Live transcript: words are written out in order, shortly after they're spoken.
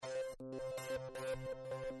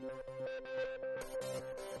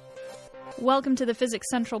Welcome to the Physics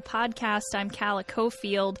Central podcast. I'm Calla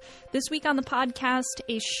Cofield. This week on the podcast,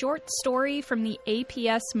 a short story from the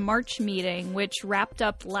APS March meeting, which wrapped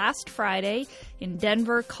up last Friday in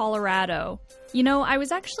Denver, Colorado. You know, I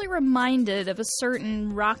was actually reminded of a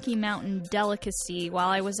certain Rocky Mountain delicacy while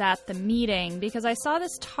I was at the meeting because I saw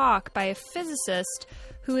this talk by a physicist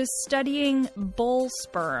who is studying bull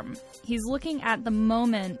sperm. He's looking at the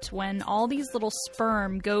moment when all these little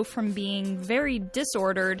sperm go from being very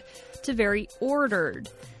disordered to very ordered.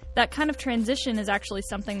 That kind of transition is actually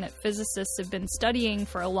something that physicists have been studying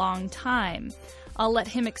for a long time. I'll let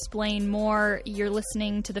him explain more. You're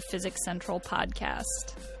listening to the Physics Central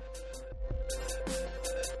podcast.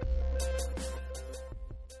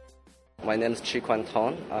 My name is Chi-Kwan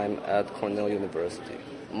Tong. I'm at Cornell University.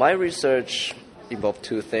 My research involve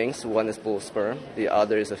two things. One is bull sperm, the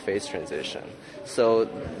other is a phase transition. So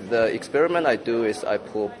the experiment I do is I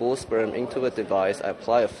pull bull sperm into a device, I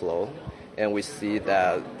apply a flow, and we see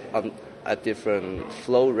that at different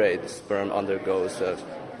flow rates, sperm undergoes a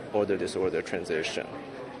order-disorder transition.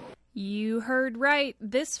 You heard right.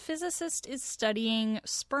 This physicist is studying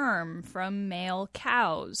sperm from male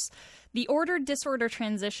cows. The order-disorder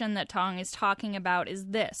transition that Tong is talking about is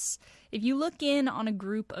this. If you look in on a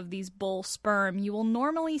group of these bull sperm, you will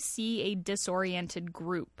normally see a disoriented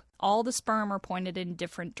group. All the sperm are pointed in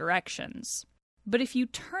different directions. But if you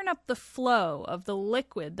turn up the flow of the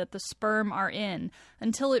liquid that the sperm are in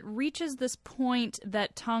until it reaches this point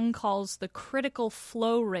that Tong calls the critical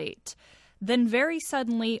flow rate, then very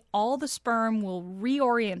suddenly all the sperm will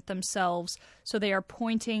reorient themselves so they are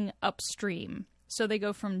pointing upstream. So they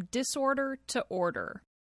go from disorder to order.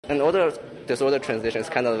 An order-disorder transition is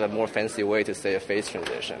kind of a more fancy way to say a phase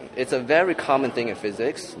transition. It's a very common thing in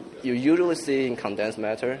physics. You usually see in condensed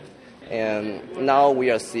matter, and now we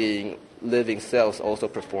are seeing living cells also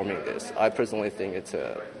performing this. I personally think it's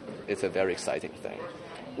a very exciting thing.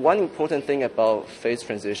 One important thing about phase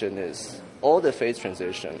transition is all the phase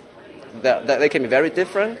transition, that they can be very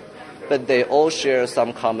different, but they all share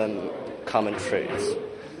some common traits.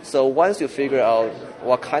 So once you figure out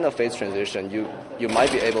what kind of phase transition, you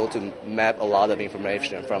might be able to map a lot of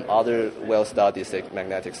information from other well-studied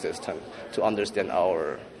magnetic systems to understand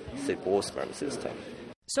our, say, bull sperm system.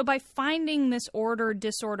 So by finding this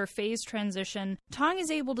order-disorder phase transition, Tong is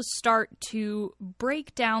able to start to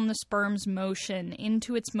break down the sperm's motion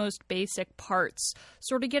into its most basic parts,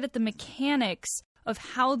 sort of get at the mechanics of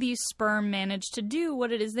how these sperm manage to do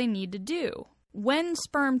what it is they need to do. When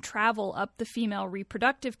sperm travel up the female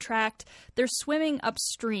reproductive tract, they're swimming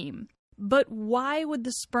upstream. But why would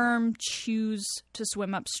the sperm choose to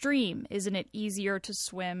swim upstream? Isn't it easier to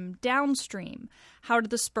swim downstream? How do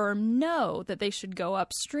the sperm know that they should go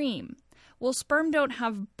upstream? Well, sperm don't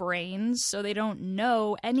have brains, so they don't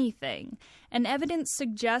know anything. And evidence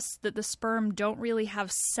suggests that the sperm don't really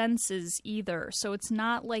have senses either, so it's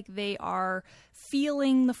not like they are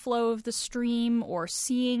feeling the flow of the stream or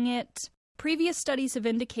seeing it. Previous studies have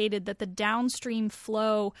indicated that the downstream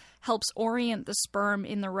flow helps orient the sperm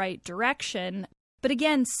in the right direction. But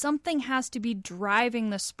again, something has to be driving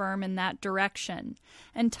the sperm in that direction.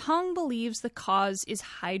 And Tong believes the cause is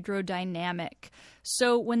hydrodynamic.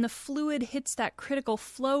 So when the fluid hits that critical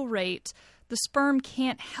flow rate, the sperm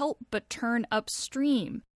can't help but turn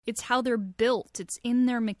upstream. It's how they're built. It's in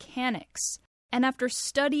their mechanics. And after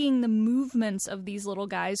studying the movements of these little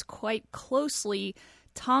guys quite closely,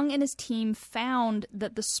 Tong and his team found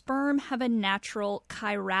that the sperm have a natural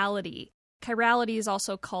chirality. Chirality is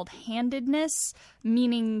also called handedness,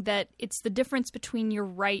 meaning that it's the difference between your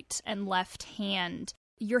right and left hand.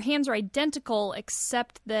 Your hands are identical,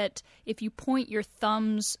 except that if you point your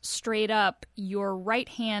thumbs straight up, your right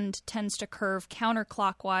hand tends to curve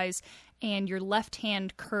counterclockwise and your left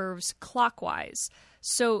hand curves clockwise.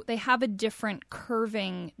 So they have a different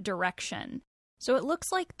curving direction. So it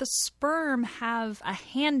looks like the sperm have a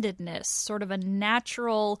handedness, sort of a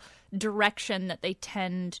natural direction that they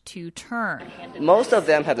tend to turn. Most of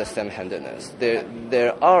them have the same handedness.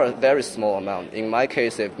 There are a very small amount. In my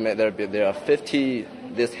case, there are 50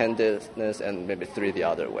 this handedness and maybe 3 the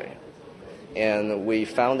other way. And we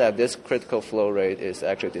found that this critical flow rate is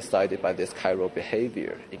actually decided by this chiral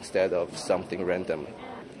behavior instead of something random.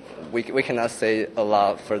 We cannot say a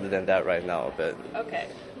lot further than that right now, but okay.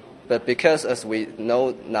 But because as we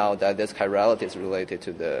know now that this chirality is related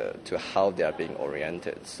to how they are being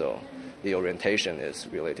oriented, so the orientation is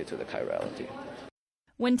related to the chirality.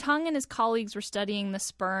 When Tong and his colleagues were studying the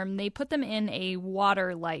sperm, they put them in a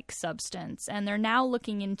water-like substance, and they're now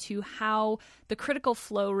looking into how the critical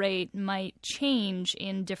flow rate might change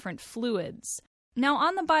in different fluids. Now,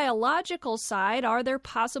 on the biological side, are there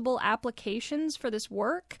possible applications for this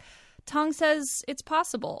work? Tong says it's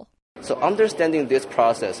possible. So understanding this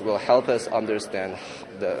process will help us understand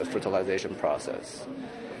the fertilization process.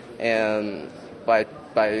 And by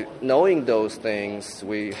knowing those things,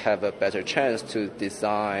 we have a better chance to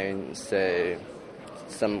design, say,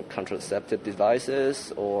 some contraceptive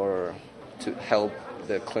devices or to help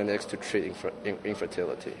the clinics to treat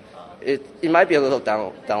infertility. It might be a little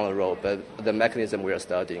down the road, but the mechanism we are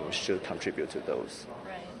studying should contribute to those.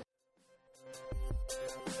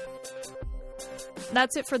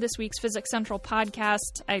 That's it for this week's Physics Central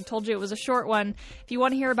podcast. I told you it was a short one. If you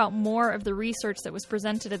want to hear about more of the research that was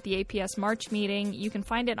presented at the APS March meeting, you can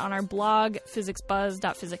find it on our blog,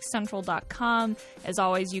 physicsbuzz.physicscentral.com. As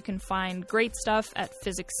always, you can find great stuff at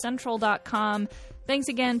physicscentral.com. Thanks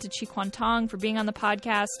again to Chi-Kwan Tong for being on the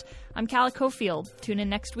podcast. I'm Calla Cofield. Tune in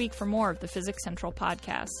next week for more of the Physics Central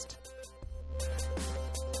podcast.